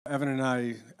Evan and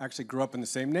I actually grew up in the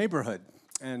same neighborhood,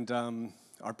 and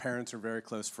our parents are very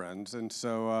close friends. And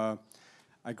so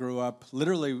I grew up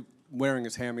literally wearing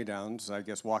his hand-me-downs, I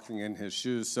guess walking in his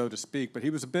shoes, so to speak. But he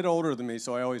was a bit older than me,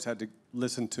 so I always had to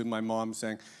listen to my mom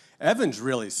saying, Evan's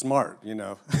really smart, you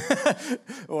know.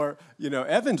 Or, you know,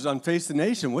 Evan's on Face the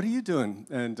Nation, what are you doing?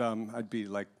 And I'd be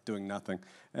like doing nothing.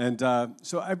 And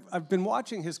so I've been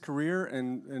watching his career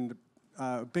and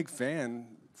a big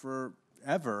fan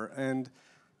forever. And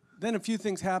then a few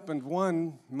things happened.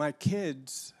 One, my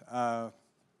kids,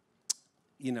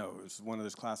 you know, it was one of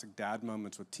those classic dad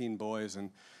moments with teen boys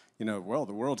and, you know, well,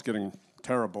 the world's getting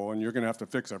terrible and you're going to have to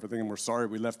fix everything and we're sorry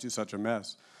we left you such a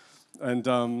mess. And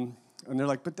they're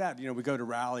like, but Dad, you know, we go to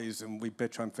rallies and we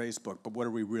bitch on Facebook, but what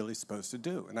are we really supposed to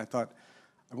do? And I thought,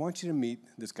 I want you to meet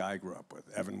this guy I grew up with,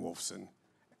 Evan Wolfson.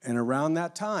 And around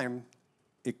that time,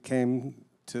 it came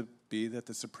to be that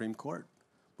the Supreme Court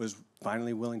was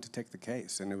finally willing to take the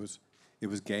case, and it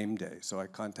was game day. So I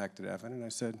contacted Evan and I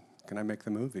said, can I make the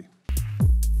movie?